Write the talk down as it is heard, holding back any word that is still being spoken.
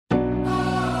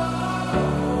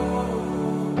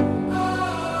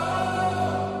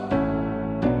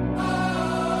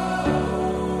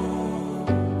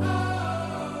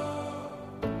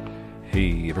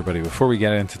everybody. Before we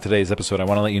get into today's episode, I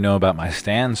want to let you know about my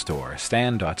Stan store.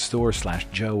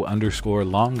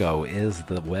 Stan.store/Joe_Longo is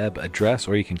the web address,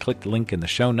 or you can click the link in the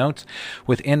show notes.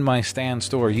 Within my Stan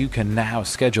store, you can now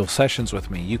schedule sessions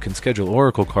with me. You can schedule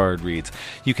oracle card reads.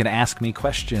 You can ask me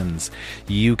questions.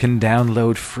 You can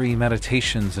download free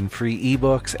meditations and free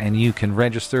ebooks, and you can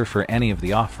register for any of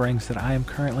the offerings that I am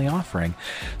currently offering.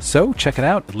 So check it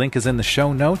out. The link is in the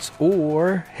show notes,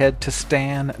 or head to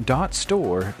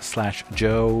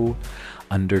stan.store/Joe_Longo.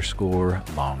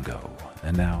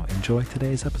 And now enjoy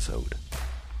today's episode.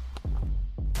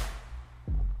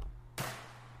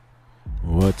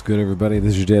 What's good, everybody?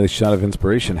 This is your daily shot of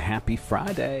inspiration. Happy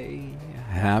Friday.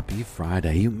 Happy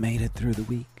Friday. You made it through the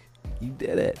week. You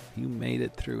did it. You made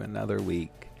it through another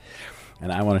week.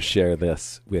 And I want to share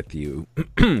this with you.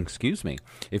 Excuse me.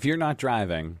 If you're not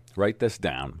driving, write this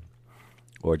down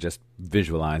or just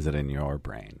visualize it in your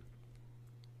brain.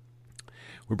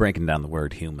 We're breaking down the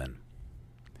word human.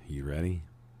 You ready?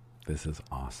 This is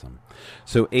awesome.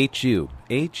 So HU.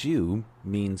 HU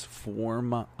means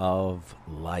form of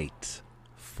light.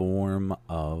 Form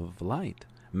of light.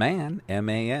 Man,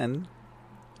 M-A-N,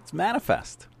 it's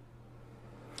manifest.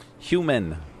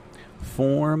 Human.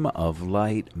 Form of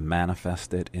light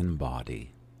manifested in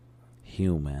body.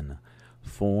 Human.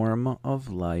 Form of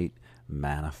light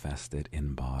manifested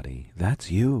in body.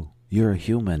 That's you. You're a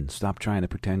human. Stop trying to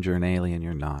pretend you're an alien.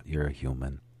 You're not. You're a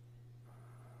human.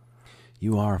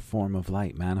 You are a form of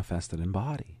light manifested in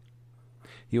body.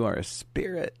 You are a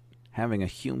spirit having a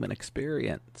human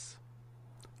experience.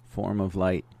 Form of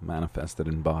light manifested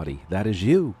in body. That is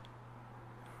you.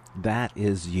 That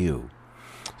is you.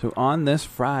 So on this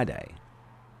Friday,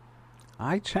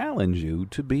 I challenge you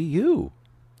to be you.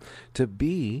 To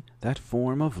be that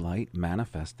form of light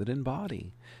manifested in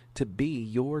body. To be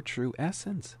your true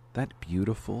essence. That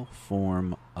beautiful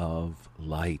form of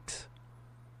light.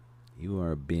 You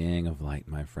are a being of light,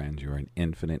 my friend. You are an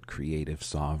infinite, creative,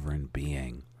 sovereign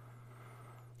being.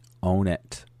 Own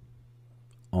it.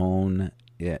 Own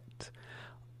it.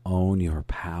 Own your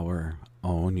power.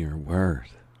 Own your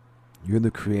worth. You're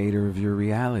the creator of your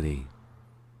reality.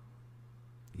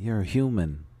 You're a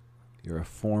human. You're a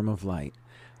form of light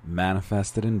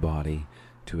manifested in body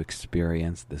to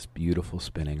experience this beautiful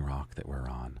spinning rock that we're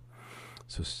on.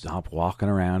 So stop walking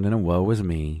around in a woe is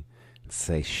me and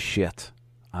say, shit,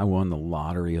 I won the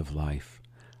lottery of life.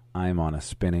 I'm on a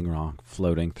spinning rock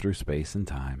floating through space and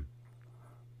time.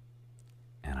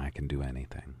 And I can do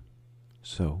anything.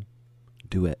 So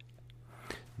do it.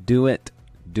 Do it.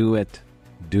 Do it.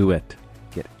 Do it.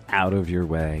 Get out of your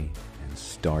way and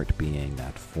start being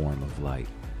that form of light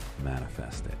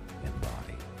manifested in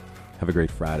body. Have a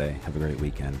great Friday. Have a great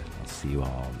weekend. I'll see you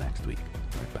all next week.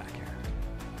 Right back.